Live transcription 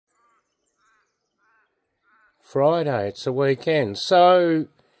Friday, it's a weekend. So,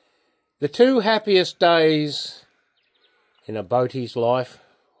 the two happiest days in a boatie's life,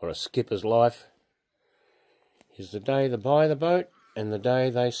 or a skipper's life, is the day they buy the boat and the day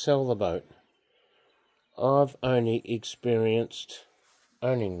they sell the boat. I've only experienced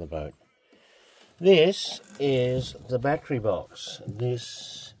owning the boat. This is the battery box.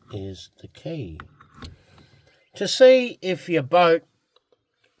 This is the key. To see if your boat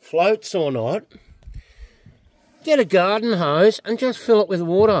floats or not, get a garden hose and just fill it with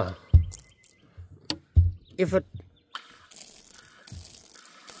water. If it...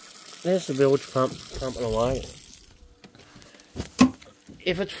 There's the bilge pump pumping away.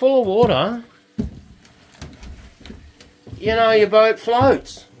 If it's full of water, you know your boat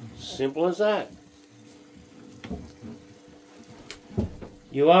floats. Simple as that.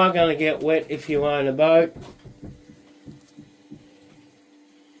 You are going to get wet if you own a boat.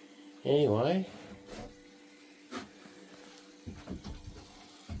 Anyway.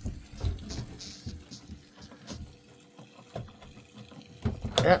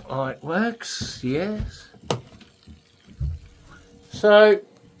 That light works, yes. So,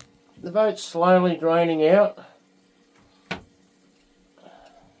 the boat's slowly draining out.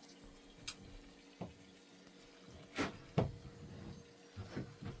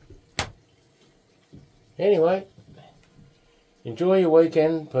 Anyway, enjoy your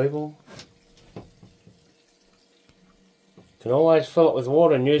weekend, people. Can always fill it with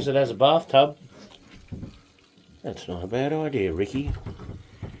water and use it as a bathtub. That's not a bad idea, Ricky.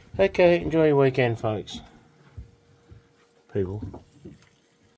 Okay, enjoy your weekend, folks. People.